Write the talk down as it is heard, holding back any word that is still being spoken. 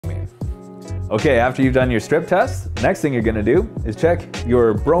Okay, after you've done your strip test, next thing you're gonna do is check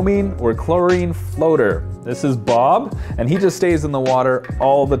your bromine or chlorine floater. This is Bob, and he just stays in the water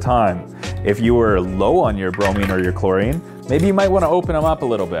all the time. If you were low on your bromine or your chlorine, maybe you might wanna open them up a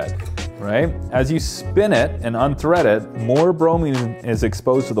little bit, right? As you spin it and unthread it, more bromine is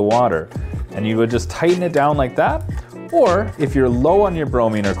exposed to the water, and you would just tighten it down like that. Or if you're low on your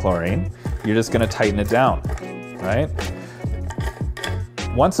bromine or chlorine, you're just gonna tighten it down, right?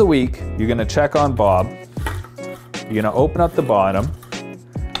 Once a week, you're gonna check on Bob, you're gonna open up the bottom,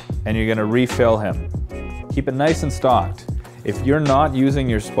 and you're gonna refill him. Keep it nice and stocked. If you're not using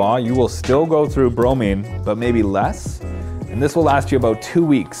your spa, you will still go through bromine, but maybe less, and this will last you about 2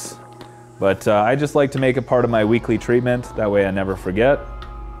 weeks. But I just like to make it part of my weekly treatment, that way I never forget.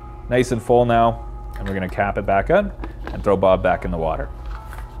 Nice and full now, and we're gonna cap it back on and throw Bob back in the water.